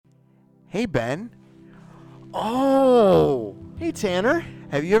Hey, Ben. Oh, Hey, Tanner.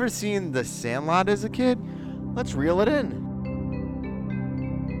 have you ever seen The Sandlot as a kid? Let's reel it in.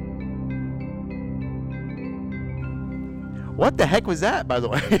 What the heck was that, by the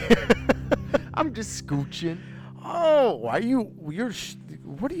way? I'm just scooching. Oh, why are you?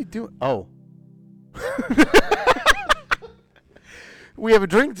 What are you doing? Oh. We have a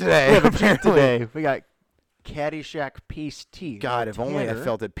drink today. We have a drink apparently. today. We got Caddyshack Peace Tea. God, if only I Tanner-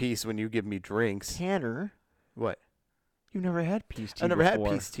 felt at peace when you give me drinks. Tanner, What? you never had peace tea I've never before.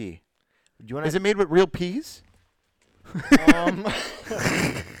 had peace tea. Do you want Is it made with real peas? That's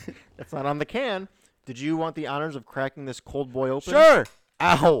not on the can. Did you want the honors of cracking this cold boy open? Sure.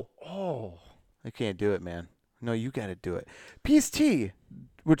 Ow. Oh. I can't do it, man. No, you got to do it. Peace tea,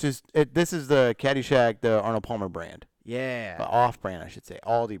 which is this is the Caddyshack, the Arnold Palmer brand, Yeah. off brand, I should say,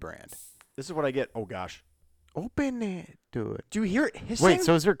 Aldi brand. This is what I get. Oh, gosh. Open it, do it. Do you hear it hissing? Wait,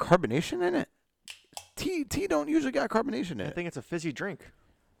 so is there carbonation in it? Tea don't usually got carbonation in I it. think it's a fizzy drink.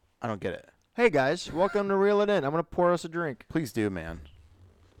 I don't get it. Hey, guys. Welcome to Reel It In. I'm going to pour us a drink. Please do, man.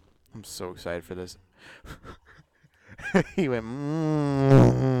 I'm so excited for this. He went.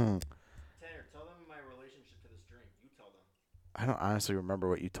 Tanner, tell them my relationship to this drink. You tell them. I don't honestly remember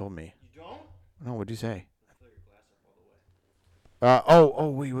what you told me. You don't? No, what'd you say? I fill your glass up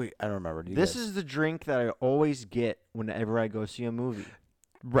all the way. Wait. I don't remember. This is the drink that I always get whenever I go see a movie.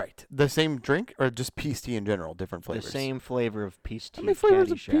 right. The same drink or just peace tea in general, different flavors? The same flavor of peace tea. How many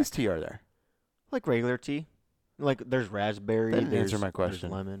flavors of Caddyshack. peace tea are there? Like regular tea. Like there's raspberry. That didn't there's, answer my there's question.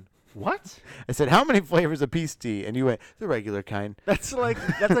 lemon. What? I said, how many flavors of peace tea? And you went, the regular kind. That's like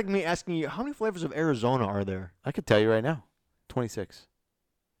me asking you, how many flavors of Arizona are there? I could tell you right now. 26.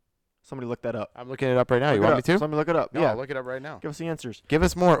 Somebody look that up. I'm looking it up right now. You Look it want me up. to? Somebody look it up. No, Yeah. I'll look it up right now. Give us the answers. Give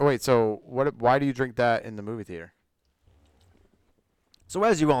us more. Wait, so why do you drink that in the movie theater? So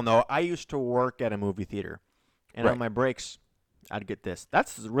as you all know, I used to work at a movie theater, and Right. on my breaks, I'd get this.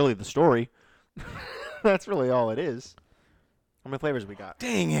 That's really the story. That's really all it is. How many flavors we got?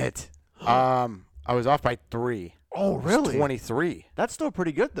 Dang it. I was off by 3. Oh, It's really? 23. That's still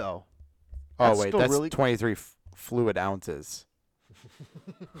pretty good, though. Oh, That's wait, still that's really- 23 fluid ounces.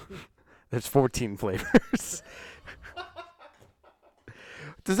 There's 14 flavors.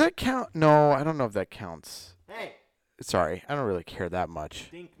 Does that count? No, I don't know if that counts. Hey, Sorry, I don't really care that much.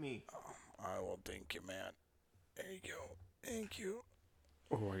 dink me. I will thank you, man. There you go. Thank you.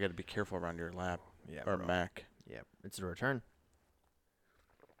 Oh, I got to be careful around your lap Yeah, or bro. Mac. Yeah, it's a return.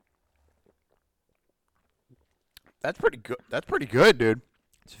 That's pretty good. That's pretty good, dude.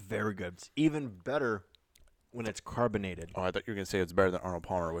 It's very good. It's even better when it's carbonated. Oh, I thought you were gonna say it's better than Arnold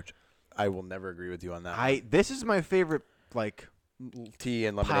Palmer, which I will never agree with you on that. This is my favorite like Tea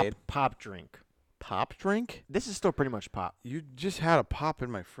and pop lemonade. drink. Pop drink? This is still pretty much pop. You just had a pop in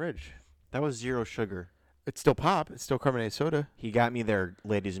my fridge. That was 0 sugar. It's still pop. It's still carbonated soda. He got me there,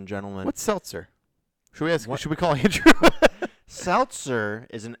 ladies and gentlemen. What's seltzer? Should we ask? What? Should we call Andrew? Seltzer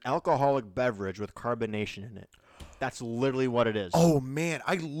is an alcoholic beverage with carbonation in it. That's literally what it is. Oh man,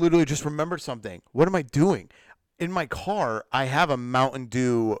 I literally just remembered something. What am I doing? In my car, I have a Mountain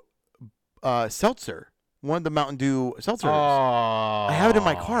Dew seltzer. One of the Mountain Dew seltzers. Oh. I have it in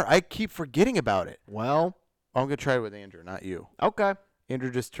my car. I keep forgetting about it. Well, I'm gonna try it with Andrew, not you. okay. Andrew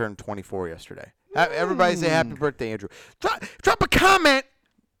just turned 24 yesterday. Everybody say happy birthday, Andrew. Drop a comment.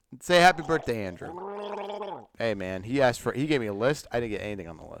 Say happy birthday, Andrew. Hey man, he gave me a list. I didn't get anything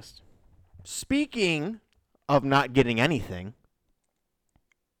on the list. Speaking of not getting anything,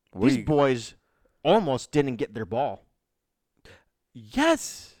 What these do you- boys almost didn't get their ball.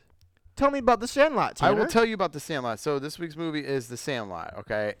 Yes. Tell me about The Sandlot, Tanner. I will tell you about The Sandlot. So this week's movie is The Sandlot,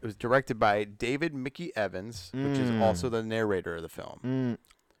 okay? It was directed by David Mickey Evans, which is also the narrator of the film.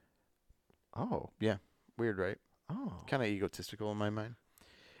 Oh. Weird, right? Oh. Kind of egotistical in my mind.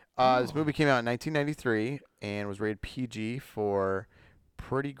 This movie came out in 1993 and was rated PG for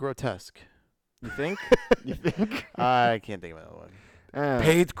pretty grotesque. You think? You think? I can't think of another one. Uh,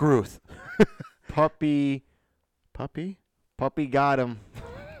 Paid Gruth. puppy got him.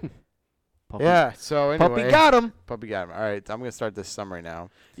 Puppy. Yeah, so anyway. Puppy got him. Puppy got him. All right, I'm going to start this summary now.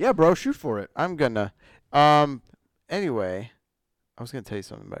 Yeah, bro, shoot for it. I'm going to. Anyway, I was going to tell you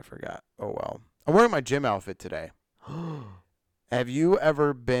something, but I forgot. Oh, well. I'm wearing my gym outfit today. Have you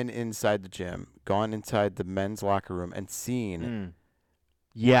ever been inside the gym, gone inside the men's locker room, and seen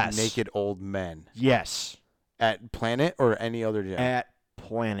Yes. naked old men Yes. at Planet or any other gym? At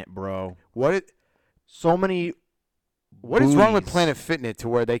Planet, bro. What So many. is wrong with booties. Planet Fitness to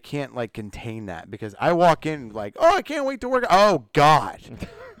where they can't like contain that? Because I walk in like, oh, I can't wait to work. Oh God,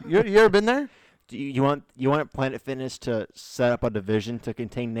 you ever been there? you want Planet Fitness to set up a division to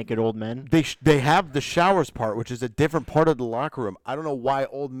contain naked old men? They have the showers part, which is a different part of the locker room. I don't know why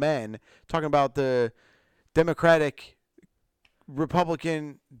old men talking about the Democratic,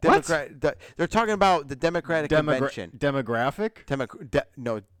 Republican, Democrat. They're talking about the Democratic convention. Demographic?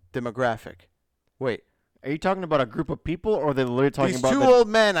 No, demographic. Wait. Are you talking about a group of people, or are they literally talking These about two old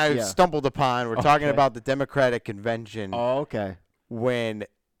men I Yeah. stumbled upon were talking Okay. about the Democratic convention Oh, okay.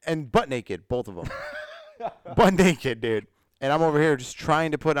 and butt naked, both of them. Butt naked, dude. And I'm over here just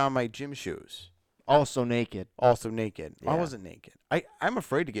trying to put on my gym shoes. Also naked. Also naked. I Yeah. wasn't naked. I'm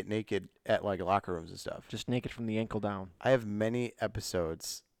afraid to get naked at like locker rooms and stuff. Just naked from the ankle down. I have many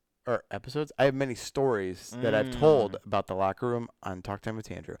I have many stories that I've told about the locker room on Talk Time with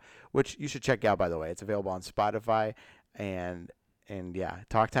Andrew, which you should check out, by the way. It's available on Spotify and yeah,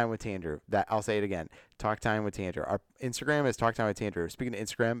 Talk Time with Andrew. That I'll say it again. Talk Time with Andrew. Our Instagram is Talk Time with Andrew. Speaking of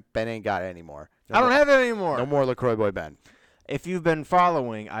Instagram, Ben ain't got it anymore. I don't have it anymore. No more LaCroix Boy Ben. If you've been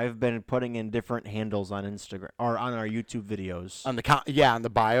following, I've been putting in different handles on Instagram or on our YouTube videos. On the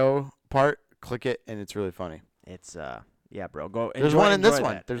bio part, click it and it's really funny. It's yeah, bro. Go. There's enjoy- one in this enjoy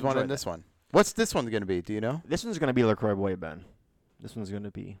one. that. There's one Enjoy in that. this one. What's this one going to be? Do you know? This one's gonna be LaCroix Boy Ben. This one's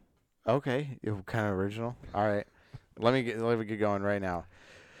gonna be. Okay, kind of original. All right, let me get going right now.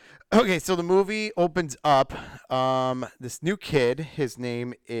 Okay, so the movie opens up. This new kid, his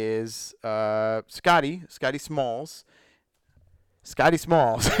name is Scotty Smalls. Scotty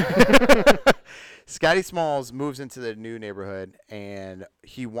Smalls. Scotty Smalls moves into the new neighborhood, and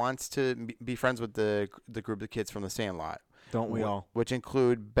he wants to be friends with the group of kids from the Sandlot. Don't we all? Which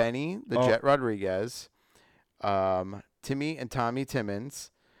include Benny, the Jet Rodriguez, Timmy and Tommy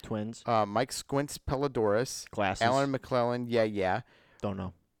Timmons, Twins. Mike Squints Pellodoris, Glasses. Alan McClellan, yeah, Don't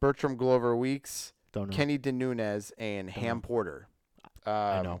know. Bertram Glover Weeks, Don't know. Kenny DeNunez, and Ham know. Porter.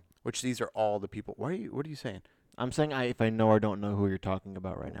 I know. Which these are all the people. What are you saying? I'm saying if I know or don't know who you're talking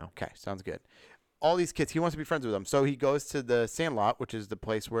about right now. Okay, sounds good. All these kids, he wants to be friends with them. So he goes to the Sandlot, which is the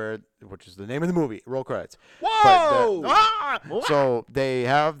name of the movie. Roll credits. Whoa! So they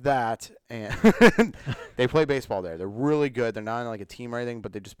have that, and they play baseball there. They're really good. They're not in like a team or anything,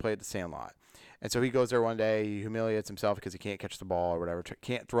 but they just play at the Sandlot. And so he goes there one day. He humiliates himself because he can't catch the ball or whatever,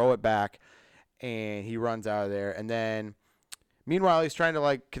 can't throw it back, and he runs out of there. And then, meanwhile, he's trying to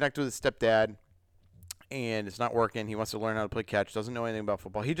like connect with his stepdad, and it's not working. He wants to learn how to play catch. Doesn't know anything about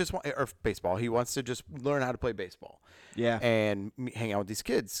football. Or baseball. He wants to just learn how to play baseball. Yeah. And hang out with these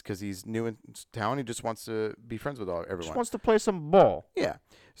kids because he's new in town. He just wants to be friends with everyone. Just wants to play some ball. Yeah.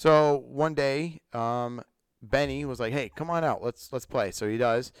 So one day, Benny was like, "Hey, come on out. Let's play." So he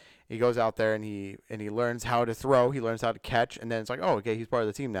does. He goes out there and he learns how to throw. He learns how to catch, and then it's like, "Oh, okay, he's part of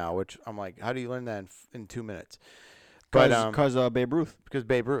the team now." Which I'm like, "How do you learn that in 2 minutes?" Because Babe Ruth. Because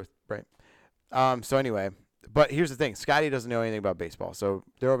Babe Ruth, right? So anyway, but here's the thing: Scotty doesn't know anything about baseball. So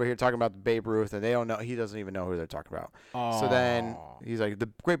they're over here talking about the Babe Ruth, and they don't know. He doesn't even know who they're talking about. So then he's like, "The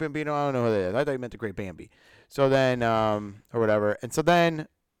Great Bambino, I don't know who that is. I thought you meant the Great Bambi." So then, or whatever. And so then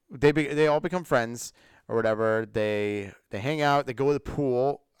they all become friends or whatever. They hang out. They go to the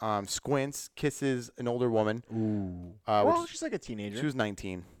pool. Squints kisses an older woman. Ooh. Well, she's like a teenager. she was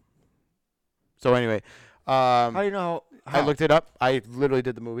 19. So anyway, How do you know? I looked it up. I literally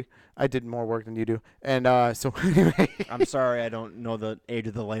did the movie. I did more work than you do. And so anyway, I'm sorry, I don't know the age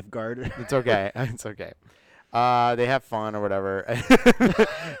of the lifeguard. it's okay. It's okay. They have fun or whatever.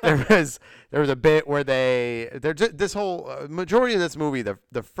 there was a bit where they're just, this whole majority of this movie. This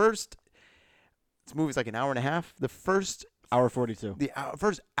movie's like an hour and a half. The first Hour 42.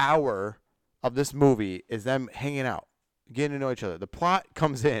 first hour of this movie is them hanging out, getting to know each other. The plot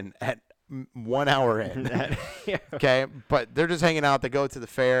comes in at 1 hour in. Yeah. Okay, but they're just hanging out. They go to the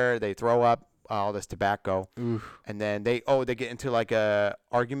fair. They throw up all this tobacco, Oof. and then they get into like a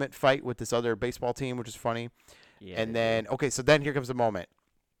argument fight with this other baseball team, which is funny. Yeah, And then so then here comes the moment.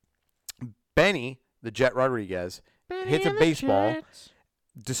 Benny, the Jet Rodriguez, hits a baseball,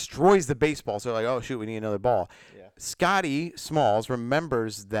 destroys the baseball. So they're like, oh shoot, we need another ball. Yeah. Scotty Smalls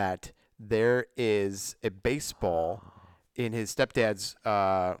remembers that there is a baseball in his stepdad's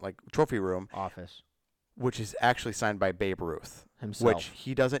like trophy room, Office. which is actually signed by Babe Ruth, Himself. which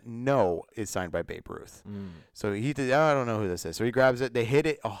he doesn't know is signed by Babe Ruth. Mm. So I don't know who this is. So he grabs it. They hit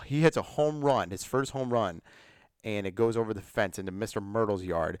it. Oh, he hits a home run, his first home run, and it goes over the fence into Mr. Myrtle's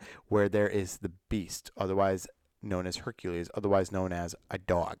yard, where there is the Beast, otherwise known as Hercules, otherwise known as a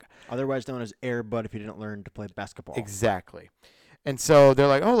dog. Otherwise known as Air Bud if you didn't learn to play basketball. Exactly. And so they're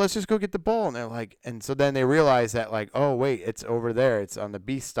like, oh, let's just go get the ball. And they're like, and so then they realize that like, oh wait, it's over there. It's on the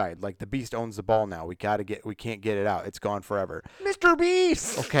Beast side. Like the Beast owns the ball now. We can't get it out. It's gone forever. Mr.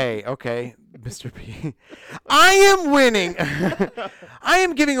 Beast. Okay, Mr. B. I am winning. I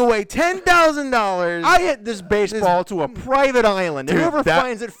am giving away $10,000. I hit this baseball to a private island. And Dude, whoever that-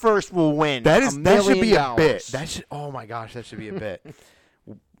 finds it first will win. That should be $1 million. a bit. Oh my gosh, that should be a bit.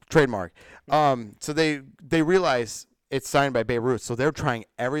 Trademark. So they realize it's signed by Babe Ruth, so they're trying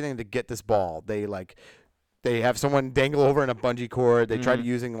everything to get this ball. They have someone dangle over in a bungee cord. They tried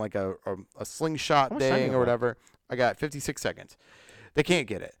using like a slingshot How much time thing you or got? whatever. I got 56 seconds. They can't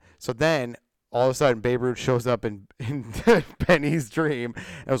get it. So then all of a sudden Babe Ruth shows up in Benny's dream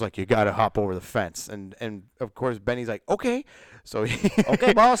and was like, "You got to hop over the fence." And of course Benny's like, "Okay." So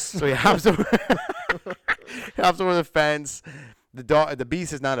Okay, boss. So he hops over, hops over the fence. The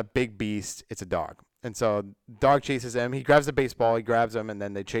beast is not a big beast; it's a dog. And so dog chases him. He grabs the baseball. He grabs him, and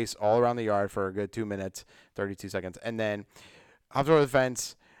then they chase all around the yard for a good 2 minutes, 32 seconds, and then hops over the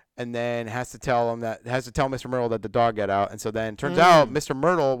fence. And then has to tell Mr. Myrtle that the dog got out. And so then turns out Mr.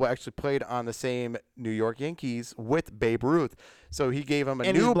 Myrtle actually played on the same New York Yankees with Babe Ruth. So he gave him a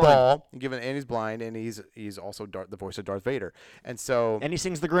And he's new blind. ball. And he's blind, and he's also the voice of Darth Vader. And so And he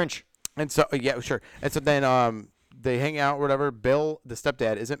sings the Grinch. yeah, sure. And so then they hang out, whatever. Bill, the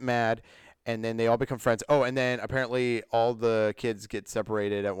stepdad, isn't mad. And then they all become friends. Oh, and then apparently all the kids get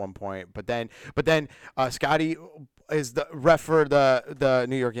separated at one point. But then Scotty is the ref for the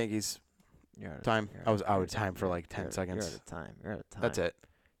New York Yankees. Time. I was out of time for like 10 seconds. You're out of time. That's it.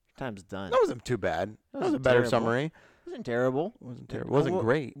 Your time's done. That wasn't too bad. That was a wasn't better terrible. summary. It wasn't terrible. It wasn't terrible. It wasn't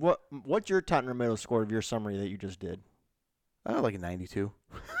great. What's your Tottenham Middle score of your summary that you just did? Like a 92.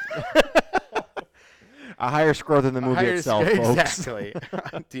 A higher score than the movie itself, folks. Exactly.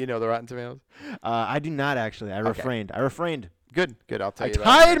 Do you know the Rotten Tomatoes? I do not actually. I refrained. Good. I'll tell I you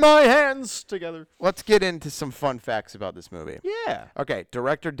about it. tied my hands together. Let's get into some fun facts about this movie. Yeah. Okay,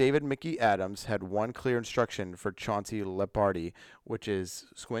 director David Mickey Adams had one clear instruction for Chauncey Leopardi, which is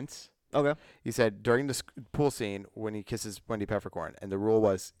Squints. Okay. He said during the pool scene when he kisses Wendy Peppercorn, and the rule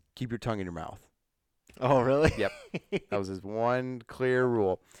was keep your tongue in your mouth. Oh, really? Yep. That was his one clear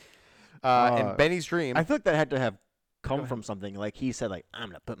rule. In Benny's dream. I feel like that had to have come from something. Like he said, like, I'm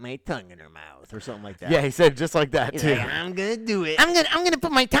going to put my tongue in her mouth or something like that. Yeah, he said just like that He's too. like, I'm going to do it. I'm gonna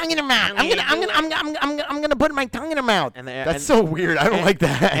put my tongue in her mouth. I'm gonna put my tongue in her mouth. That's so weird. I don't like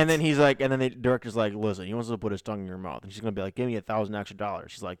that. And then he's like, and then the director's like, listen, he wants to put his tongue in your mouth, and she's gonna be like, give me $1,000 extra.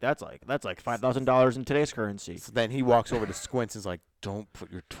 She's like, that's like $5,000 in today's currency. So then he walks over to Squints and is like, don't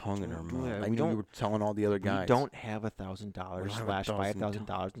put your tongue in her do mouth. that. I We knew you don't- were telling all the other guys. We don't have $1,000 don't have slash $1,000.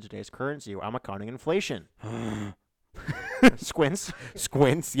 $5,000 in today's currency. I'm accounting inflation. Squints.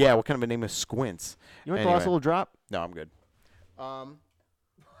 Squints? Yeah, what kind of a name is Squints? You want the last Anyway. little drop? No, I'm good.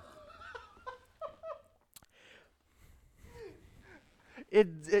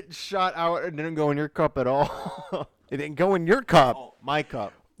 It shot out and didn't go in your cup at all. It didn't go in your cup. Oh, my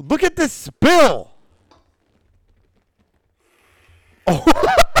cup. Look at this spill. Oh.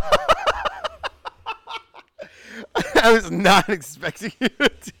 I was not expecting you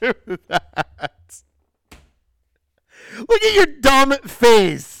to do that. Look at your dumb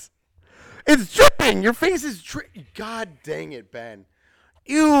face. It's dripping. Your face is dripping. God dang it, Ben.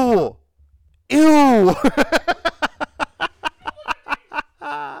 Ew. Ew.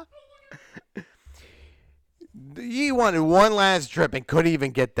 He wanted one last drip and couldn't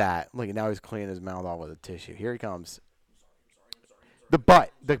even get that. Look, now he's cleaning his mouth off with a tissue. Here he comes. The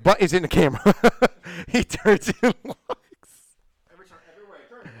butt is in the camera. He turns and looks.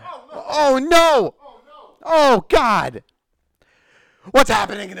 Oh no! Oh God! What's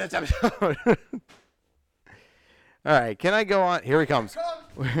happening in this episode? All right, can I go on? Here he comes.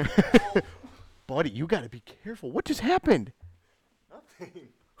 Buddy, you got to be careful. What just happened? Nothing.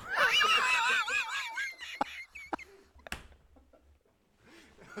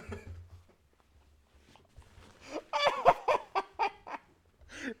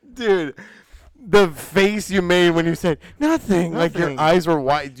 Dude, the face you made when you said nothing, like your Nothing. eyes were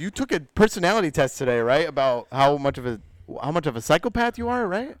wide. You took a personality test today, right? About how much of a psychopath you are,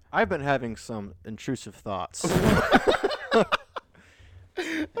 right? I've been having some intrusive thoughts.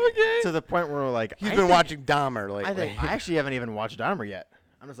 Okay. To the point where like He's I been think- watching Dahmer lately. I think I actually haven't even watched Dahmer yet.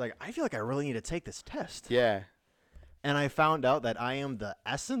 I'm just like, I feel like I really need to take this test. Yeah. And I found out that I am the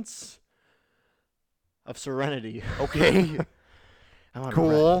essence of serenity. Okay. I'm on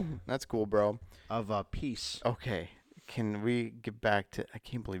Cool. That's cool, bro. of peace. Okay. Can we get back to? I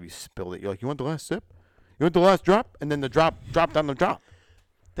can't believe you spilled it. You're like, you want the last sip? You want the last drop? And then the drop dropped on the drop.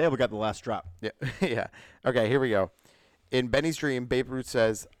 Table got the last drop. Yeah. Yeah. Okay. Here we go. In Benny's dream, Babe Ruth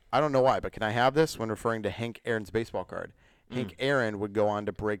says, "I don't know why, but can I have this?" when referring to Hank Aaron's baseball card. Hank Aaron would go on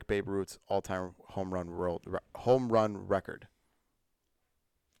to break Babe Ruth's all-time home run record.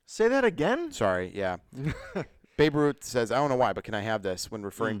 Say that again? Sorry, yeah. Babe Ruth says, "I don't know why, but can I have this?" when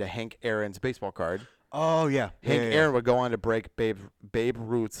referring to Hank Aaron's baseball card. Oh, yeah. Hank Aaron would go on to break Babe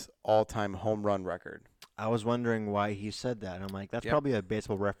Ruth's all-time home run record. I was wondering why he said that. I'm like, that's probably a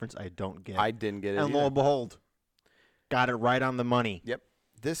baseball reference I don't get. I didn't get it. And lo either. and behold, got it right on the money. Yep.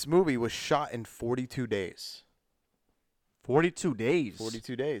 This movie was shot in 42 days. 42 days.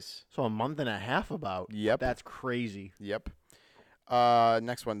 42 days. So a month and a half about. Yep. That's crazy. Yep.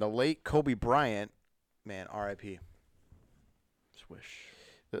 Next one. The late Kobe Bryant. Man, R.I.P. Swish.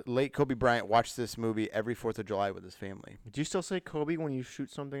 The late Kobe Bryant watched this movie every 4th of July with his family. Do you still say Kobe when you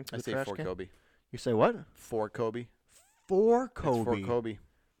shoot something to I the say trash for can? Kobe. You say what? For Kobe. For It's Kobe. for Kobe.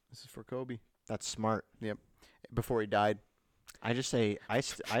 This is for Kobe. That's smart. Yep. Before he died. I just say I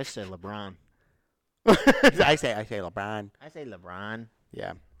say LeBron. I say LeBron. I say LeBron.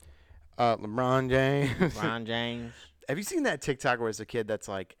 Yeah. LeBron James. LeBron James. Have you seen that TikTok where it's a kid that's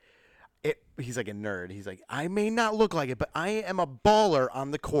like, he's like a nerd. He's like, I may not look like it, but I am a baller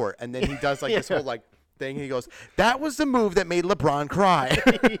on the court. And then he does like this whole like thing. He goes, that was the move that made LeBron cry.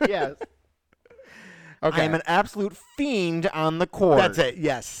 Yes. Okay. I am an absolute fiend on the court. That's it.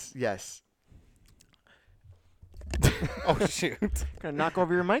 Yes. Yes. Oh, shoot. Gonna knock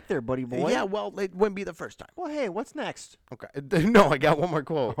over your mic there, buddy boy. Yeah, well, it wouldn't be the first time. Well, hey, what's next? Okay. No, I got one more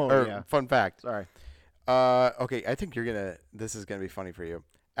quote. Oh, or yeah. fun fact. Sorry. Okay, I think this is gonna be funny for you.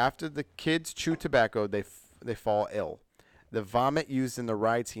 After the kids chew tobacco, they fall ill. The vomit used in the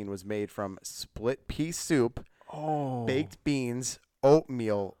ride scene was made from split pea soup, baked beans,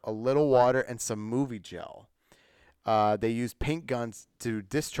 oatmeal, a little water, and some movie gel. They used paint guns to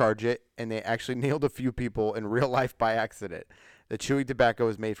discharge it, and they actually nailed a few people in real life by accident. The chewing tobacco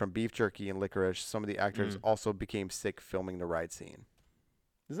was made from beef jerky and licorice. Some of the actors also became sick filming the ride scene.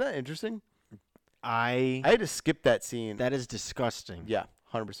 Isn't that interesting? I had to skip that scene. That is disgusting. Yeah,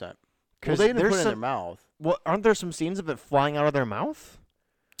 100%. Well, 'Cause they didn't there's put it in their some- mouth. Well, aren't there some scenes of it flying out of their mouth?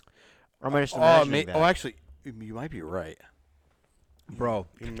 Or am I just imagining that? Oh, actually, you might be right. Bro,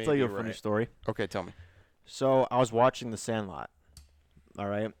 You can may I tell you a be funny right. story? Okay, tell me. So I was watching The Sandlot, all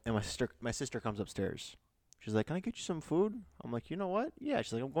right, and my sister comes upstairs. She's like, "Can I get you some food?" I'm like, "You know what? Yeah."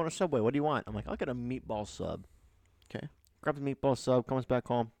 She's like, "I'm going to Subway. What do you want?" I'm like, "I'll get a meatball sub." Okay. Grabs a meatball sub, comes back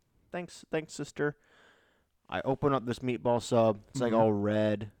home. Thanks, sister. I open up this meatball sub. It's like all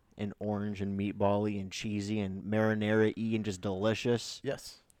red and orange and meatball-y and cheesy and marinara-y and just delicious.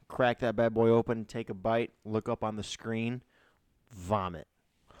 Yes. Crack that bad boy open, take a bite, look up on the screen, vomit.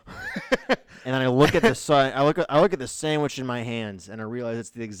 And then I look at the I look at the sandwich in my hands, and I realize it's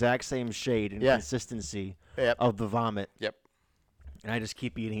the exact same shade and Yeah. consistency Yep. of the vomit. Yep. And I just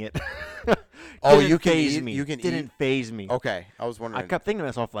keep eating it. Oh, Didn't you can faze eat- me. you can Didn't eat- phase me. Okay, I was wondering. I kept thinking to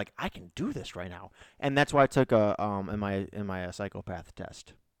myself like, I can do this right now, and that's why I took a in my psychopath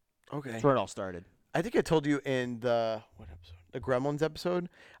test. Okay. That's where it all started. I think I told you in the what episode? The Gremlins episode.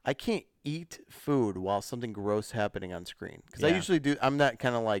 I can't eat food while something gross happening on screen because I Yeah. usually do. I'm that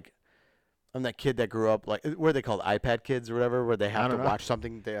kind of like. I'm that kid that grew up like what are they called, iPad kids or whatever, where they have to don't know. watch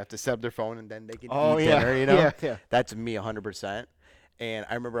something, they have to set up their phone and then they can Oh eat yeah, dinner. You know, yeah. that's me 100%. And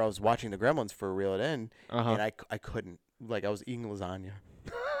I remember I was watching the Gremlins for Reel It In, Uh-huh. and I couldn't, like I was eating lasagna.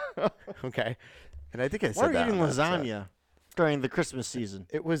 Okay, and I think I said Why are you that eating on that episode. lasagna during the Christmas season?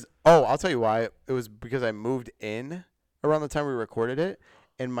 It was. Oh, I'll tell you why. It was because I moved in around the time we recorded it,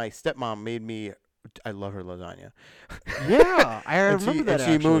 and my stepmom made me. I love her lasagna. Yeah, I And remember that and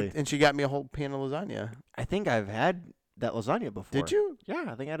she actually. moved, and she got me a whole pan of lasagna. I think I've had that lasagna before. Did you Yeah,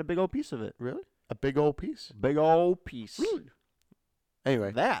 I think I had a big old piece of it. really? A big old piece. Big old piece.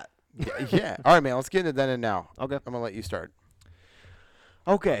 Anyway, That. yeah. All right, man. Let's get into then and now. Okay. I'm gonna let you start.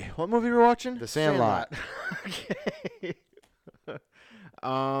 Okay. What movie we're watching? The Sandlot. Okay.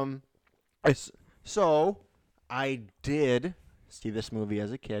 So I did see this movie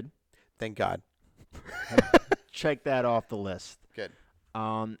as a kid. Thank God. Check that off the list. Good.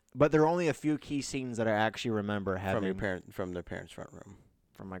 But there are only a few key scenes that I actually remember having From their parents' front room.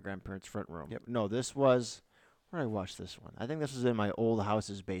 from my grandparents' front room. Yep. No, this was where did I watch this one? I think this was in my old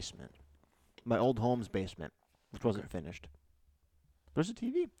house's basement, my old home's basement, which wasn't finished. There's a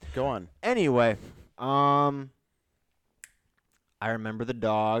TV. Go on. Anyway, I remember the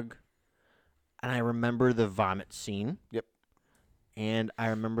dog, and I remember the vomit scene. Yep. And I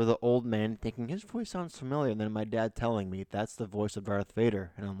remember the old man thinking his voice sounds familiar, and then my dad telling me that's the voice of Darth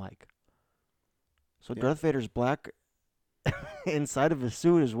Vader, and I'm like, so Yeah. Darth Vader's black inside of his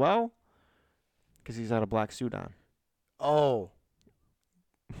suit as well, because he's got a black suit on. Oh.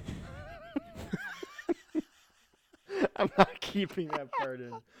 I'm not keeping that part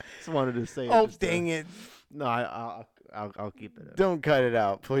in. Just wanted to say it. Oh, dang it. No, I'll keep it in. Don't cut it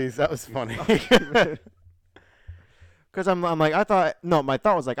out, please. That was funny. Because I'm like, my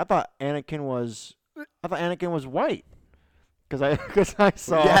thought was like, I thought Anakin was white. Because I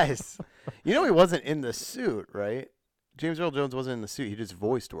saw. Yes. You know he wasn't in the suit, right? James Earl Jones wasn't in the suit. He just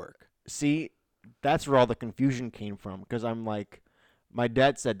voiced work. See, that's where all the confusion came from. Because I'm like, my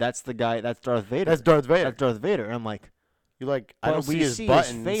dad said that's the guy. That's Darth Vader. That's Darth Vader. That's Darth Vader. And I'm like, You're like, I but don't we see his see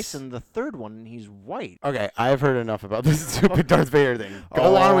buttons. his face in the third one, and he's white. Okay, I've heard enough about this stupid Darth Vader thing.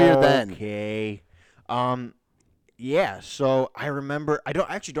 Go on with your then. Okay. Yeah. So I remember. I don't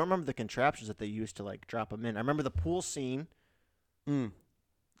remember the contraptions that they used to like drop him in. I remember the pool scene.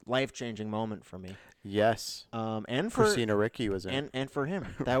 Life-changing moment for me. Yes. And for Christina Ricci was in. and for him,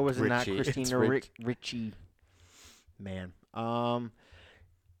 that was not Ritchie. Christina Ricci. Man. I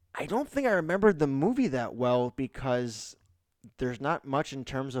don't think I remembered the movie that well because there's not much in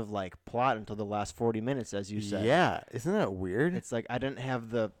terms of like plot until the last 40 minutes, as you said. Yeah, isn't that weird? It's like I didn't have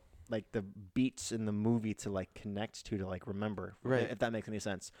the beats in the movie to like connect to like remember. Right. If that makes any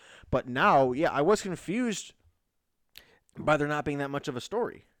sense. But now, yeah, I was confused by there not being that much of a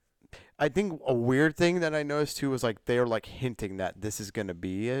story. I think a weird thing that I noticed too was like they're like hinting that this is gonna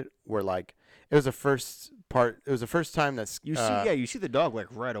be it. Where like it was the first part. It was the first time that's You see the dog like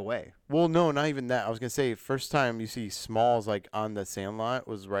right away. Well, no, not even that. I was gonna say first time you see Smalls like on the Sandlot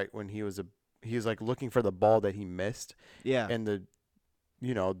was right when he was like looking for the ball that he missed. Yeah. And the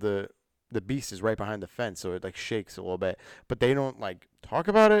beast is right behind the fence, so it like shakes a little bit. But they don't like talk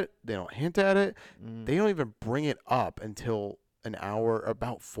about it. They don't hint at it. They don't even bring it up until an hour,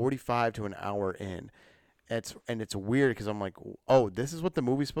 about 45 to an hour in. It's weird because I'm like, oh, this is what the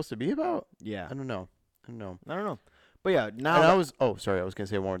movie's supposed to be about? Yeah. I don't know. But yeah, now And I was gonna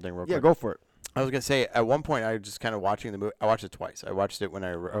say one more thing real quick. Yeah, go for it. I was gonna say at one point I was just kind of watching the movie. I watched it twice. I watched it when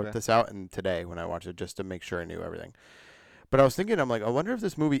I wrote this out, and today when I watched it just to make sure I knew everything. But I was thinking, I'm like, I wonder if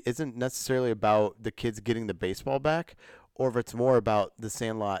this movie isn't necessarily about the kids getting the baseball back, or if it's more about the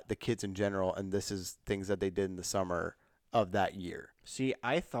Sandlot, the kids in general, and this is things that they did in the summer of that year. See,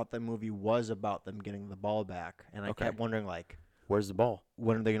 I thought the movie was about them getting the ball back, and I kept wondering, like, where's the ball?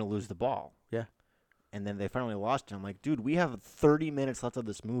 when are they going to lose the ball? Yeah. And then they finally lost it. I'm like, dude, we have 30 minutes left of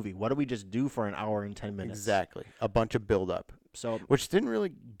this movie. What do we just do for an hour and 10 minutes? Exactly. A bunch of build-up. So, which didn't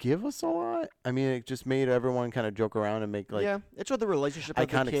really give us a lot. I mean, it just made everyone kind of joke around and make like it's with the relationship of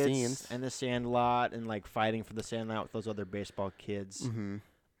the iconic kids scenes. and the Sandlot and like fighting for the Sandlot with those other baseball kids. Mm-hmm.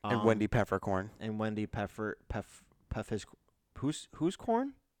 And Wendy Peppercorn. And Wendy Puff his who's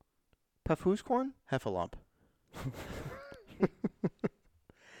corn? Puff who's corn? Heffalump.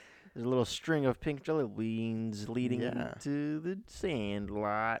 There's a little string of pink jelly beans leading to the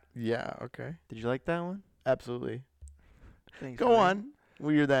Sandlot. Yeah. Okay. Did you like that one? Absolutely. Thanks, Go on.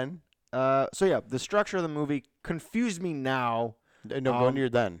 Well, you're then. So yeah, the structure of the movie confused me now. No, go into your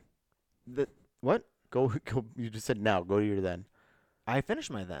then. What? Go. You just said now. Go to your then. I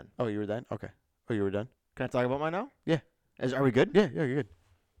finished my then. Oh, you were then? Okay. Oh, you were done? Can I talk about my now? Yeah. Are we good? Yeah, you're good.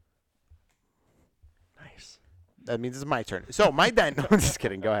 Nice. That means it's my turn. So, my then. No, I'm just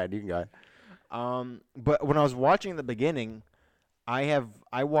kidding. Go ahead. You can go ahead. But when I was watching the beginning, I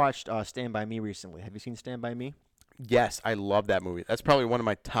watched Stand By Me recently. Have you seen Stand By Me? Yes, I love that movie. That's probably one of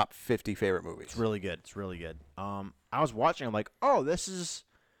my top 50 favorite movies. It's really good. I was watching. I'm like, oh, this is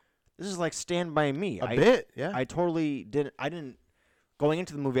like Stand By Me. A bit, yeah. I totally didn't. Going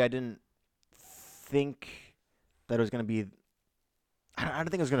into the movie, I didn't think that it was gonna be. I don't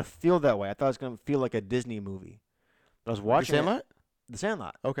think it was gonna feel that way. I thought it was gonna feel like a Disney movie. But I was watching The Sandlot? The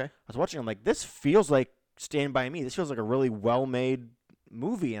Sandlot. Okay. I was watching. I'm like, this feels like Stand By Me. This feels like a really well-made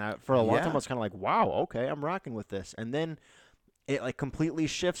movie. And for a long time, I was kind of like, wow, okay, I'm rocking with this. And then it like completely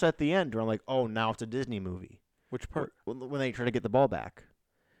shifts at the end where I'm like, oh, now it's a Disney movie. Which part? When they try to get the ball back.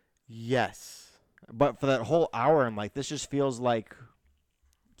 Yes. But for that whole hour, I'm like, this just feels like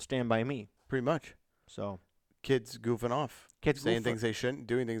Stand By Me. Pretty much. So kids goofing off. Kids saying things they shouldn't,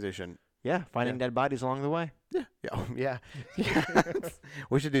 doing things they shouldn't. Yeah, finding dead bodies along the way. Yeah.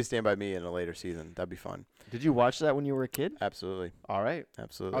 We should do Stand By Me in a later season. That'd be fun. Did you watch that when you were a kid? Absolutely. All right.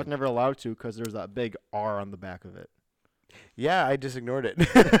 Absolutely. I was never allowed to because there was that big R on the back of it. Yeah, I just ignored it.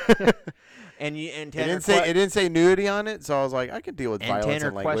 And it didn't say nudity on it, so I was like, I could deal with violence Tanner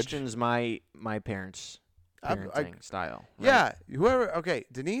and language. questions my parents' parenting style. Right? Yeah, whoever. Okay,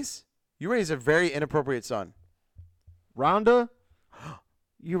 Denise, you raised a very inappropriate son. Rhonda,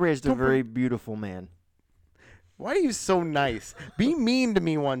 you raised a very beautiful man. Why are you so nice? Be mean to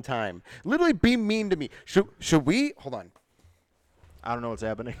me one time. Literally be mean to me. Should we? Hold on. I don't know what's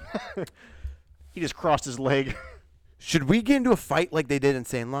happening. He just crossed his leg. Should we get into a fight like they did in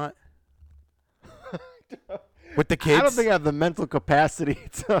Sandlot? With the kids? I don't think I have the mental capacity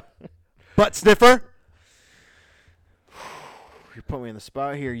to. Butt sniffer? You put me in the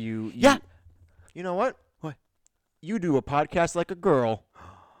spot here. You Yeah. You know what? What? You do a podcast like a girl.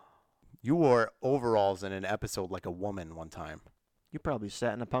 You wore overalls in an episode like a woman one time. You probably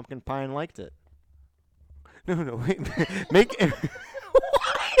sat in a pumpkin pie and liked it. No, wait. Make it.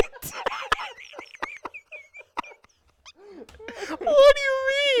 What? What do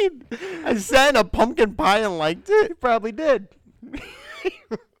you mean? I sat in a pumpkin pie and liked it? You probably did.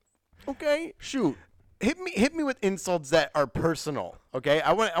 Okay. Shoot. Hit me with insults that are personal. Okay?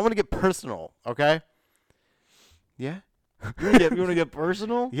 I want to get personal, okay? Yeah? You want to get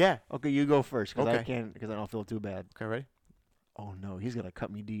personal? Yeah. Okay, you go first because I Okay. can't because I don't feel too bad. Okay, ready? Oh no, he's gonna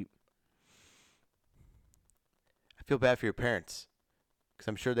cut me deep. I feel bad for your parents. Because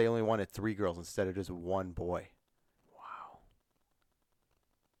I'm sure they only wanted 3 girls instead of just 1 boy.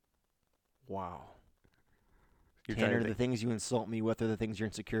 Wow. You're trying to Tanner, the think- things you insult me with are the things you're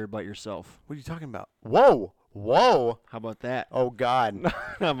insecure about yourself. What are you talking about? Whoa. How about that? Oh, God.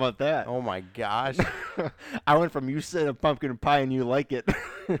 How about that? Oh, my gosh. I went from you said a pumpkin pie and you like it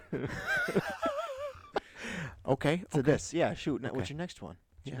Okay. to this. Yeah, shoot. What's Okay. your next one?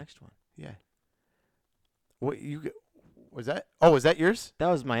 What's Yeah. your next one? Yeah. What you was that? Oh, was that yours? That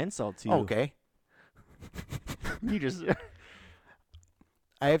was my insult to you. Okay. You just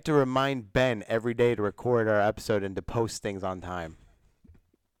I have to remind Ben every day to record our episode and to post things on time.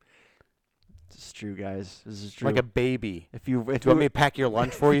 This is true, guys. This is true. Like a baby. if you Do you want me to pack your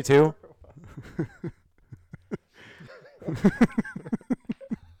lunch for you too?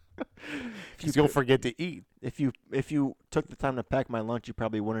 Because you'll forget to eat. if you took the time to pack my lunch, you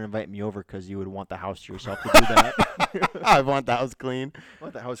probably wouldn't invite me over because you would want the house to yourself to do that. I want the house clean.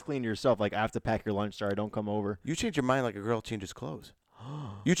 Want the house clean to yourself. Like I have to pack your lunch. Sorry, don't come over. You change your mind like a girl changes clothes.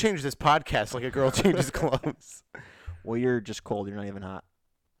 You change this podcast like a girl changes clothes. Well, you're just cold. You're not even hot.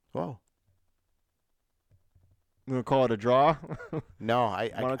 Whoa. I'm gonna call it a draw. No,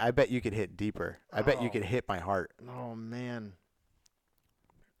 Wanna- I bet you could hit deeper. I bet you Oh. could hit my heart. Oh man,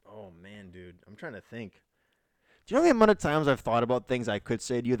 dude. I'm trying to think. Do you know the amount of times I've thought about things I could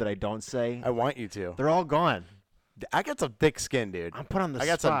say to you that I don't say? I want you to. They're all gone. I got some thick skin, dude. I'm put on the I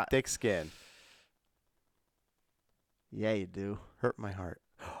got some spot. thick skin. Yeah, you do. Hurt my heart.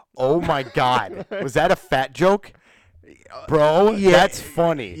 Oh my God. Was that a fat joke? Bro, Yeah. that's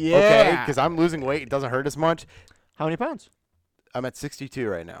funny. Okay, Yeah. because I'm losing weight. It doesn't hurt as much. How many pounds? I'm at 62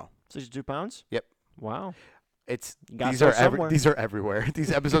 right now. 62 pounds. Yep. Wow. It's Gotta these start are somewhere. these are everywhere.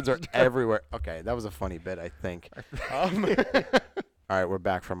 These episodes are everywhere. Okay, that was a funny bit, I think. All right, we're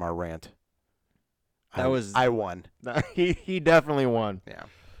back from our rant. That was- I won. he definitely won. Yeah.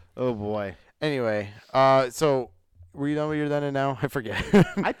 Oh boy. Anyway, so were you done with your then and now? I forget.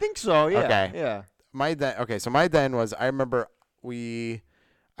 I think so. Yeah. Okay. Yeah. My then. Okay, so my then was I remember I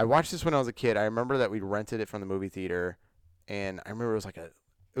watched this when I was a kid. I remember that we rented it from the movie theater, and I remember it was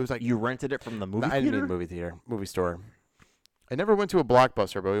like You rented it from the movie I didn't theater? mean movie theater, movie store. I never went to a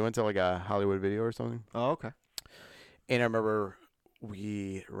Blockbuster, but we went to like a Hollywood Video or something. Oh, okay. And I remember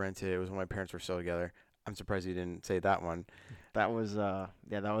we rented it. It was when my parents were still together. I'm surprised you didn't say that one. That was that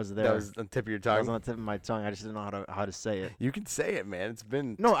was there. That was on the tip of your That was tongue. on the tip of my tongue. I just didn't know how to say it. You can say it, man. It's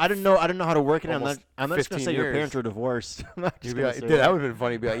been. No, I didn't know how to work it. I'm not Almost just gonna 15 say your years. parents were divorced. I'm not You'd just be gonna like, say dude, that would have been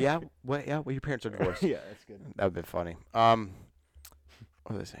funny. Be like, yeah, what? Yeah, well, your parents are divorced. Yeah, that's good. That would have been funny.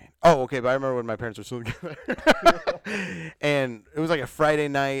 What was I saying? Oh, okay. But I remember when my parents were still together, and it was like a Friday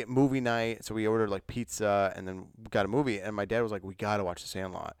night movie night. So we ordered like pizza and then got a movie. And my dad was like, "We gotta watch The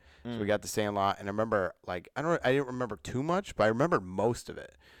Sandlot." So we got The Sandlot, and I remember like I didn't remember too much, but I remembered most of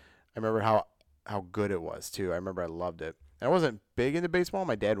it. I remember how good it was too. I remember I loved it. And I wasn't big into baseball.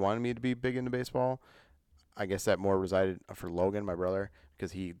 My dad wanted me to be big into baseball. I guess that more resided for Logan, my brother,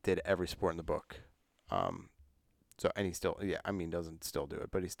 because he did every sport in the book. So and he still, doesn't still do it,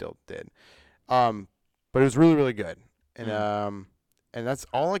 but he still did. But it was really, really good, and that's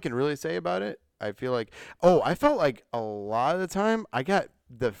all I can really say about it. I feel like, I felt like a lot of the time I got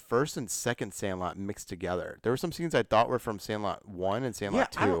the first and second Sandlot mixed together. There were some scenes I thought were from Sandlot 1 and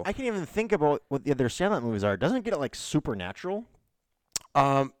Sandlot 2. I can't even think about what the other Sandlot movies are. Doesn't it get like supernatural?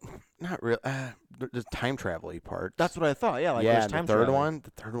 Not real. The time travel-y part. That's what I thought. Yeah, like yeah, there's and time the third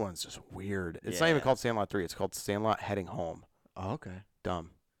traveling. one's just weird. It's not even Yeah. called Sandlot 3. It's called Sandlot Heading Home. Oh, okay.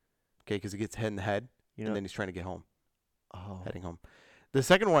 Dumb. Okay, because he gets hit in the head, You and know. then he's trying to get home, Oh. heading home. The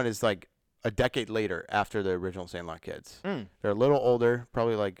second one is like a decade later after the original Sandlot kids. Mm. They're a little older,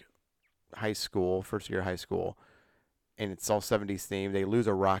 probably like high school, first year of high school, and it's all 70s themed. They lose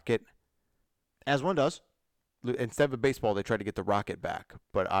a rocket. As one does. Instead of a baseball, they try to get the rocket back,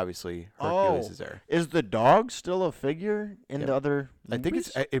 but obviously Hercules is there. Is the dog still a figure in Yep. the other I think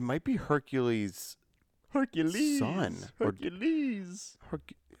movies? it might be Hercules' son. Hercules.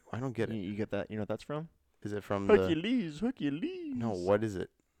 I don't get it. You get that? You know what that's from? Is it from Hercules. No, what is it?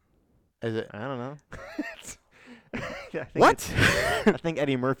 Is it I don't know. Yeah, I think what? I think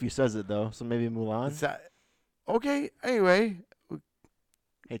Eddie Murphy says it though, so maybe Mulan. Is that okay? Anyway,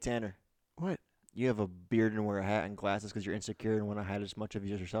 Hey Tanner, what? you have a beard and wear a hat and glasses because you're insecure and want to hide as much of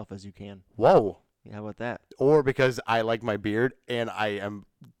yourself as you can. Whoa. Yeah, how about that? Or because I like my beard and I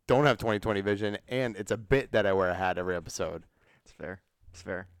don't have 20/20 vision, and it's a bit that I wear a hat every episode. It's fair. It's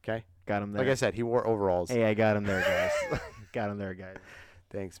fair. Okay. Got him there. Like I said, he wore overalls. Hey, I got him there, guys. Got him there, guys.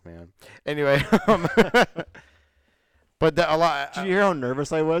 Thanks, man. Anyway, but a lot. Did you hear how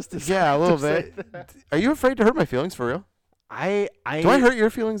nervous I was? Yeah, a little to say bit. that? Are you afraid to hurt my feelings for real? Do I hurt your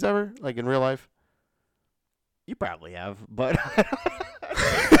feelings ever, like in real life? You probably have, but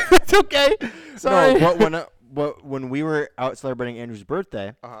It's okay. Sorry. No, when we were out celebrating Andrew's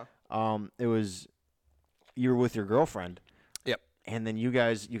birthday, it was you were with your girlfriend. Yep. And then you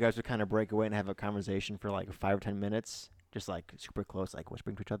guys would kind of break away and have a conversation for like 5 or 10 minutes, just like super close, like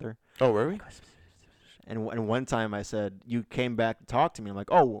whispering to each other. Oh, were we? And one time I said you came back to talk to me. I'm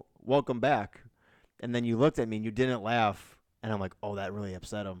like, oh, welcome back. And then you looked at me and you didn't laugh, and I'm like, oh, that really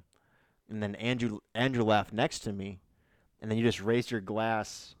upset him. And then Andrew laughed next to me, and then you just raised your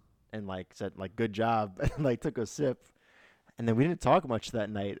glass and like said like good job and like took a sip, and then we didn't talk much that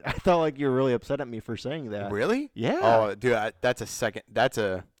night. I felt like you were really upset at me for saying that. Really? Yeah. Oh, dude, that's a second.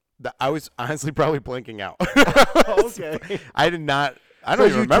 I was honestly probably blinking out. Okay. I did not. I don't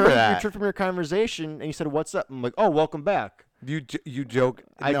even remember that. You turned from your conversation and you said, "What's up?" I'm like, "Oh, welcome back." You joke.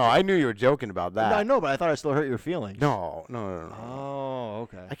 No, I knew you were joking about that. No, I know, but I thought I still hurt your feelings. No. Oh,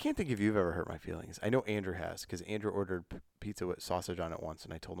 okay. I can't think if you've ever hurt my feelings. I know Andrew has, because Andrew ordered pizza with sausage on it once,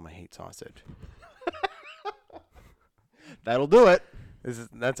 and I told him I hate sausage. That'll do it.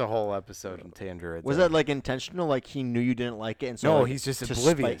 That's a whole episode in Andrew. Was that like intentional? Like he knew you didn't like it, and so No, like, he's just to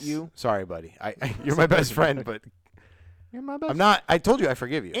oblivious. spite you? Sorry, buddy. You're my best friend, but You're my best. I'm not. I told you I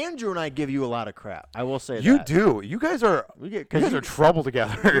forgive you. Andrew and I give you a lot of crap. I will say You that. do. You guys are. We get You because guys are trouble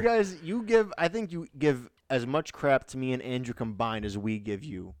together. you guys. You give. I think you give as much crap to me and Andrew combined as we give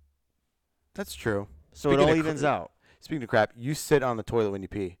you. That's true. So Speaking it all of evens out. Speaking of crap, you sit on the toilet when you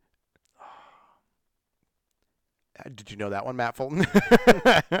pee. Did you know that one, Matt Fulton?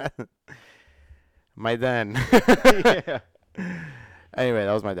 My then. Yeah. Anyway,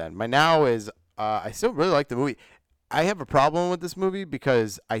 that was my then. My now is I still really like the movie. I have a problem with this movie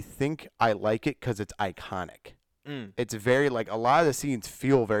because I think I like it because it's iconic. Mm. It's very like a lot of the scenes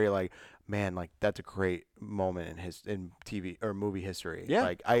feel very like, man, like that's a great moment in TV or movie history. Yeah.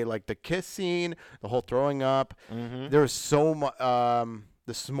 Like I like the kiss scene, the whole throwing up. Mm-hmm. There was so much.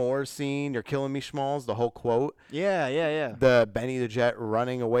 The s'mores scene, "You're killing me, schmalls." The whole quote. Yeah. The Benny the Jet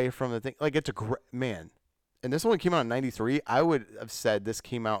running away from the thing. Like it's a great man. And this only came out in '93. I would have said this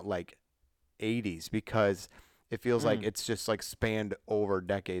came out like '80s because it feels like it's just like spanned over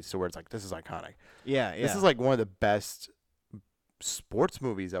decades to where it's like this is iconic. Yeah. This is like one of the best sports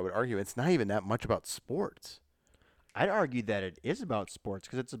movies, I would argue. It's not even that much about sports. I'd argue that it is about sports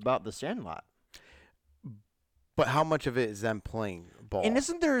because it's about the Sandlot. But how much of it is them playing ball? And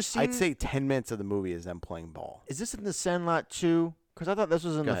isn't there a scene? I'd say 10 minutes of the movie is them playing ball. Is this in the Sandlot too? Because I thought this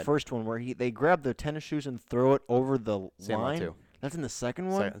was in Go the ahead. first one where they grab the tennis shoes and throw it over the Sandlot line. 2. That's in the second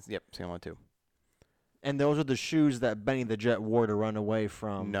one. Yep, Sandlot 2. And those are the shoes that Benny the Jet wore to run away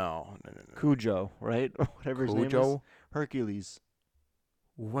from No. Cujo, right? Or whatever his name is. Cujo? Hercules.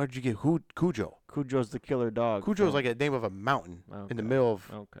 Where'd you get Cujo? Cujo's the killer dog. Cujo's from- like a name of a mountain in Okay. the middle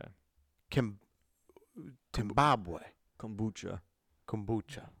of Okay. Zimbabwe. Kombucha.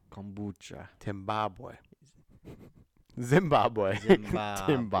 Zimbabwe. Zimbabwe.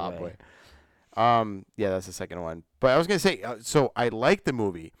 Zimbabwe. Yeah, that's the second one. But I was gonna say, so I like the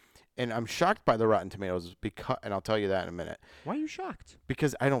movie, and I'm shocked by the Rotten Tomatoes because, and I'll tell you that in a minute, Why are you shocked?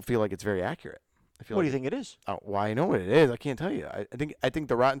 because I don't feel like it's very accurate. I feel What do like you think it is? well, I know what it is. I can't tell you. I think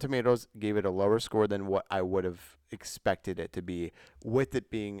the Rotten Tomatoes gave it a lower score than what I would have expected it to be, with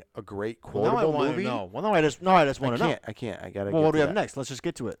it being a great quotable now I want movie. to know. Well, no, I just want to know. I can't. I gotta. Well, get what do to we have that. next? Let's just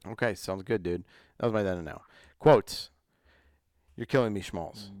get to it. Okay, sounds good, dude. That was my then and now. Quotes. You're killing me,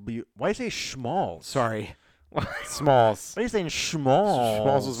 Schmalls. Why do you say schmalls? Sorry. Smalls. Why are you saying schmalls?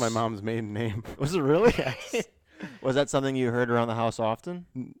 Schmalls was my mom's maiden name. Was it really? Was that something you heard around the house often?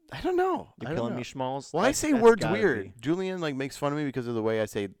 I don't know. You I don't killing know. me, Schmalls? Well, I say That's words gotta weird. be. Julian like makes fun of me because of the way I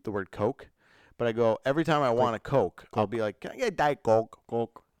say the word Coke. But I go every time I want a Coke, I'll be like, "Can I get a Diet Coke?"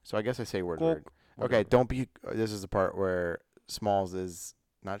 Coke. So I guess I say words Coke. weird. Okay, don't be. This is the part where Smalls is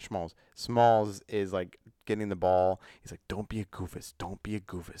not Schmalls. Smalls is like getting the ball. He's like, "Don't be a goofus. Don't be a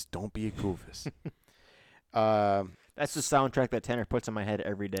goofus. Don't be a goofus." That's the soundtrack that Tanner puts in my head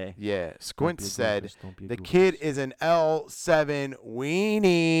every day. Yeah. Don't Squint be a said, goofus, don't be a "The goofus." kid is an L7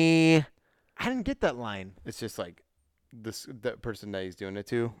 weenie." I didn't get that line. It's just like the person that he's doing it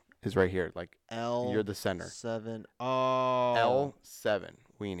to is right here. Like you're the center. L7. Oh. L7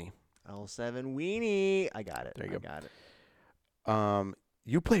 weenie. L7 weenie. I got it. There you I go. got it.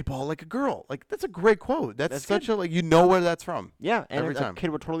 You play ball like a girl. Like that's a great quote. That's such good. a like you know where that's from. Yeah, and Every a time. kid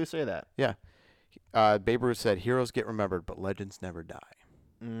would totally say that. Yeah. Babe Ruth said, "Heroes get remembered, but legends never die."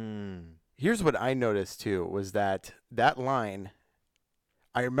 Here's what I noticed too was that line.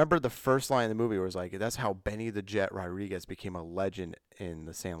 I remember the first line in the movie was like, "That's how Benny the Jet Rodriguez became a legend in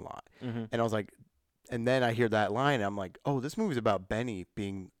The Sandlot." Mm-hmm. And I was like, and then I hear that line, and I'm like, "Oh, this movie's about Benny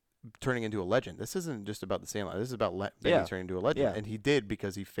turning into a legend. This isn't just about The Sandlot. This is about Benny turning into a legend." Yeah. And he did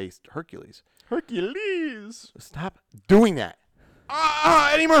because he faced Hercules. Hercules. Stop doing that.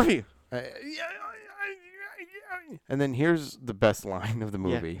 Eddie Murphy. And then here's the best line of the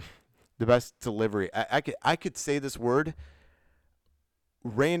movie, the best delivery. I could say this word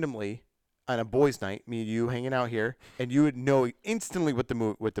randomly on a boys' night, me and you hanging out here, and you would know instantly what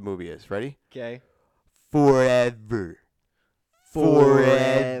the movie is. Ready? Okay. Forever.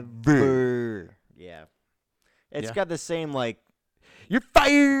 Yeah. It's Yeah. got the same like You're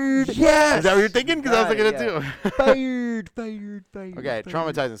fired. Yes! Is that what you're thinking? Because I was Got thinking it, it too. fired. Okay,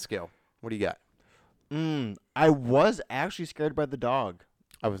 traumatizing scale. What do you got? I was actually scared by the dog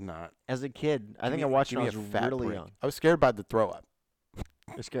I was not. as a kid. I think I watched it when I was really break. young. I was scared by the throw up.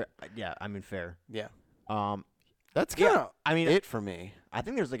 I was scared. Yeah, I mean fair. Yeah. That's Kind of I mean, it for me. I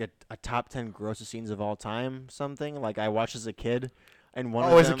think there's like a top 10 grossest scenes of all time. Something like I watched as a kid, and one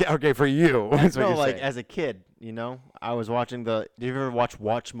Oh, of as them. a kid. Okay, for you. That's what No, you're like saying. as a kid, I was watching the. Did you ever watch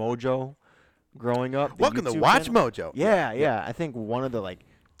Mojo? Growing up. the Welcome to YouTube Watch channel? Mojo. Yeah. I think one of the like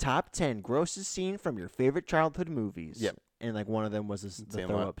top 10 grossest scene from your favorite childhood movies. Yep. And like one of them was the Sandlot.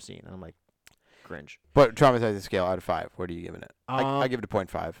 throw up scene. And I'm like, cringe. But traumatizing scale out of 5. What are you giving it? I give it a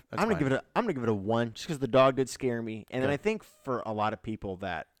 0.5. I'm gonna give it a 1 just because the dog did scare me, and then Okay. I think for a lot of people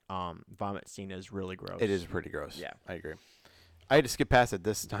that vomit scene is really gross. It is pretty gross. Yeah. I agree. I had to skip past it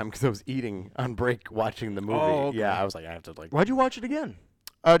this time because I was eating on break watching the movie. Oh, okay. Yeah, I was like, I have to like. Why'd you watch it again?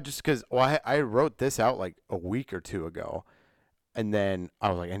 Just because I wrote this out like a week or two ago, and then I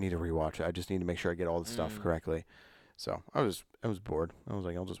was like, I need to rewatch it. I just need to make sure I get all the stuff correctly. So I was bored. I was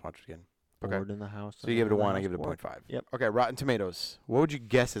like, I'll just watch it again. Okay. Bored in the house. So you give it a 1. I house give it a bored. 0.5. Yep. Okay. Rotten Tomatoes. What would you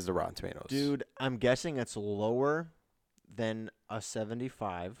guess is the Rotten Tomatoes? Dude, I'm guessing it's lower than a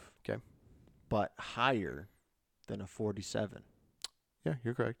 75. Okay. But higher than a 47. Yeah,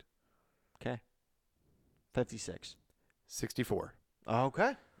 you're correct. Okay. 56. 64.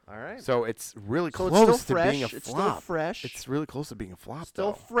 Okay. All right. So it's really So close it's still to fresh. being a It's still flop. fresh. It's really close to being a flop,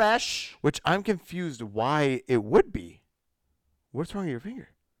 still though. fresh. Which I'm confused why it would be. What's wrong with your finger?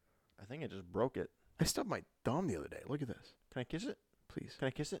 I think I just broke it. I stubbed my thumb the other day. Look at this. Can I kiss it? Please. Can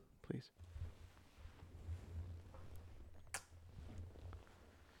I kiss it? Please.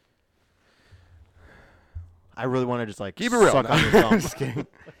 I really want to just like Keep it real. suck No, on your thumb. I'm just kidding.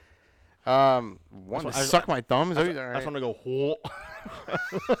 Want to I just- suck my thumb? Is that I what you- just want to go whole.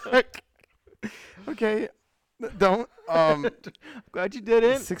 Okay. Don't. Glad you did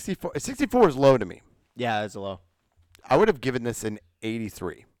it. 64. 64 is low to me. Yeah, it's a low. I would have given this an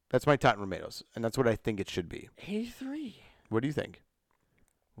 83. That's my Rotten Tomatoes, and that's what I think it should be. 83. What do you think?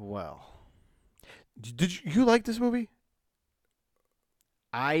 Well, Did you like this movie?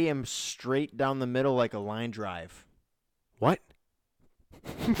 I am straight down the middle like a line drive. What?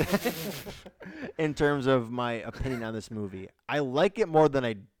 In terms of my opinion on this movie, I like it more than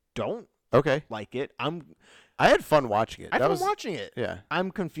I don't Okay. like it. I had fun watching it. I've That been was watching it. Yeah.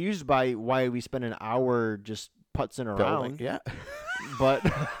 I'm confused by why we spend an hour just putzing Building. around. Yeah. But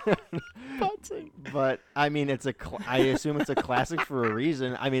Putzing. but I mean, I assume it's a classic for a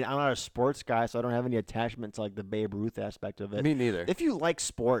reason. I mean, I'm not a sports guy, so I don't have any attachment to like the Babe Ruth aspect of it. Me neither. If you like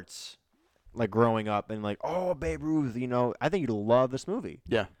sports, like growing up and like, oh, Babe Ruth, I think you'd love this movie.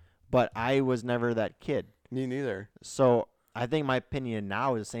 Yeah. But I was never that kid. Me neither. So I think my opinion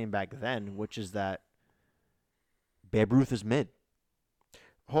now is the same back then, which is that Babe Ruth is mid.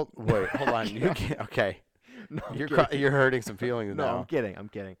 Hold on. You can't. Okay. No, I'm You're kidding. you're hurting some feelings No, now. I'm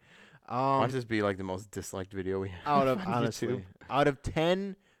kidding. Watch this be like the most disliked video we have on honestly, YouTube. out of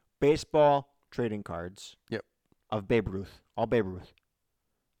 10 baseball trading cards, Yep. of Babe Ruth, all Babe Ruth,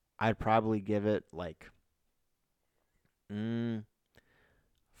 I'd probably give it like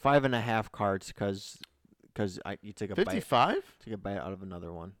 5.5 cards because you take a bite 55? out of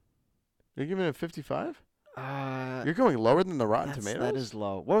another one. You're giving it 55? Uh, You're going lower than the Rotten Tomatoes? That is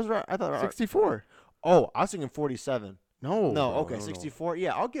low. What was right? I thought 64. Oh, I was thinking 47. No. No, bro, okay, 64.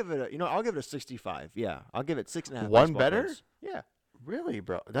 Yeah, I'll give it I'll give it a 65. Yeah, I'll give it 6.5. One baseball better? cards. Yeah. Really,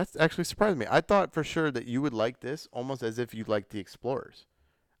 bro? That's actually surprised me. I thought for sure that you would like this almost as if you liked the Explorers.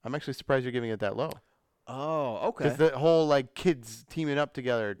 I'm actually surprised you're giving it that low. Oh, okay. Because the whole like kids teaming up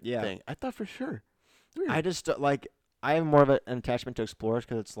together Yeah. thing. I thought for sure. Weird. I just I have more of an attachment to Explorers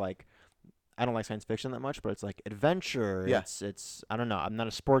because it's like I don't like science fiction that much, but it's like adventure. Yeah. It's I don't know. I'm not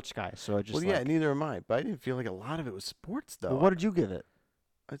a sports guy, so I just well, yeah, neither am I. But I didn't feel like a lot of it was sports though. Well, what did you give it?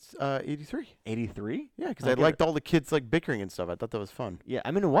 It's 83. 83? Yeah, because I'll I give liked it- all the kids like bickering and stuff. I thought that was fun. Yeah,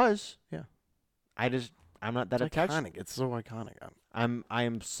 I mean it was. Yeah. I'm not that It's attached. iconic. It's so iconic. I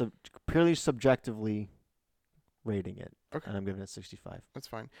am purely subjectively rating it. Okay. And I'm giving it 65. That's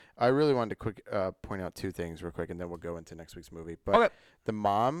fine. I really wanted to point out two things real quick, and then we'll go into next week's movie. But Okay. the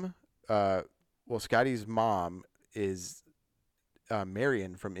mom, Scotty's mom is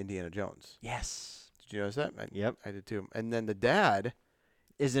Marion from Indiana Jones. Yes. Did you notice that? Yep. I did too. And then the dad,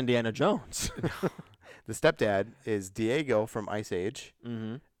 Is Indiana Jones. the stepdad, is Diego from Ice Age,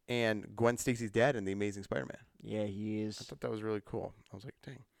 Mm-hmm. and Gwen Stacy's dad in The Amazing Spider-Man. Yeah, he I is. thought that was really cool. I was like,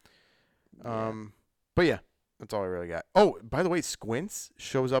 dang. Yeah. But yeah, that's all I really got. Oh, by the way, Squints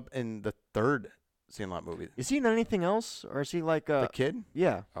shows up in the third Sandlot movie. Is he in anything else, or is he like The kid?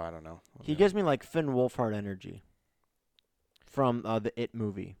 Yeah, Oh, I don't know. he Okay. gives me like Finn Wolfhard energy from the It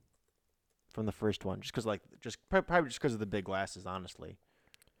movie, from the first one. Probably just because of the big glasses, honestly.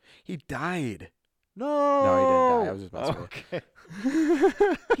 He died. No, No, he didn't die. I was just messing with okay.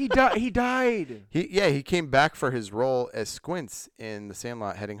 He died. He died. He came back for his role as Squints in The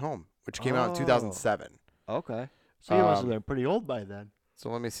Sandlot Heading Home, which came out in Oh. 2007. Okay, so he must have Um, been pretty old by then. So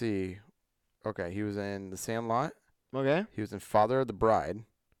let me see. Okay, he was in The Sandlot. Okay. He was in Father of the Bride.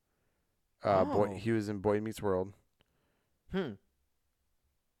 Oh. He was in Boy Meets World.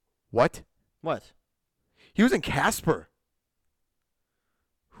 What? What? He was in Casper.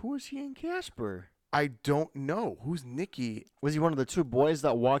 Who was he in Casper? I don't know. Who's Nicky? Was he one of the two boys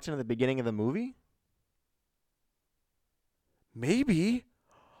that walked in at the beginning of the movie? Maybe.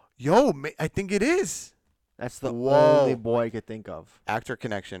 Yo, I think it is. That's the Whoa. only boy I could think of. Actor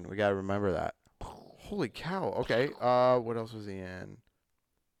connection. We gotta remember that. Holy cow. Okay. What else was he in?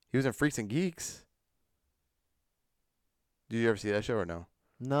 He was in Freaks and Geeks. Did you ever see that show or no?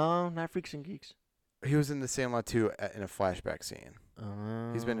 No, not Freaks and Geeks. He was in The Sandlot too in a flashback scene.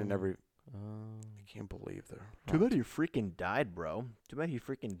 He's been in every. I can't believe the. Too bad he freaking died, bro. Too bad he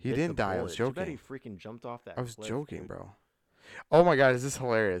freaking. He bit didn't the die, I was bullet. Too bad he joking. freaking jumped off that. I was cliff, joking, dude. bro. Oh my god, is this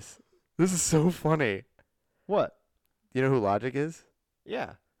hilarious? This is so funny. What? You know who Logic is?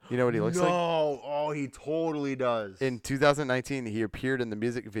 Yeah. You know what he looks like? No. Oh, he totally does. In 2019, he appeared in the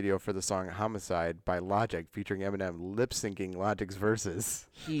music video for the song Homicide by Logic, featuring Eminem lip-syncing Logic's verses.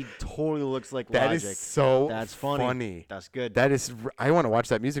 he totally looks like That Logic. is so That's funny. That's good. That is. I want to watch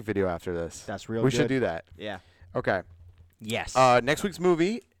that music video after this. That's real We good. should do that. Yeah. Okay. Yes. Next week's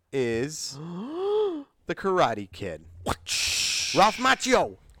movie is The Karate Kid. Ralph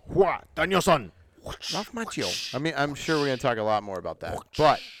Macchio. What? Danielson. Ralph Macchio. I mean, I'm sure we're going to talk a lot more about that.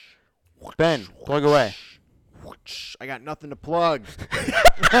 But, Ben, plug away. I got nothing to plug.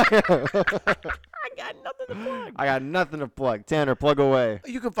 I got nothing to plug. Tanner, plug away.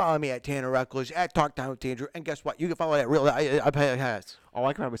 You can follow me at Tanner Reckles, at Talk Down with Andrew, and guess what? You can follow that real podcast. Oh,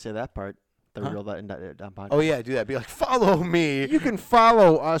 I can probably say that part. The Huh? real.in.podcast. Oh, yeah, do that. Be like, follow me. You can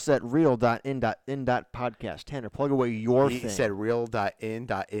follow us at real.in.podcast. Tanner, plug away your He thing. said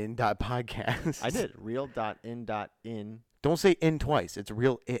real.in.in.podcast. I did. Real.in.in. Don't say in twice. It's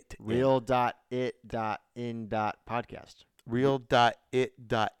real it. Real.it.in.podcast.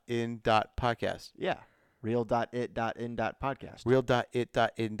 Real.it.in.podcast. Yeah. Real.it.in.podcast.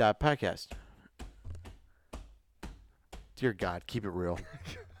 Real.it.in.podcast. Dear God, keep it real.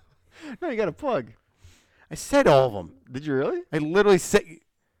 No, you got to plug. I said all of them. Did you really? I literally said,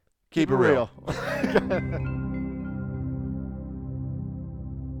 keep it real.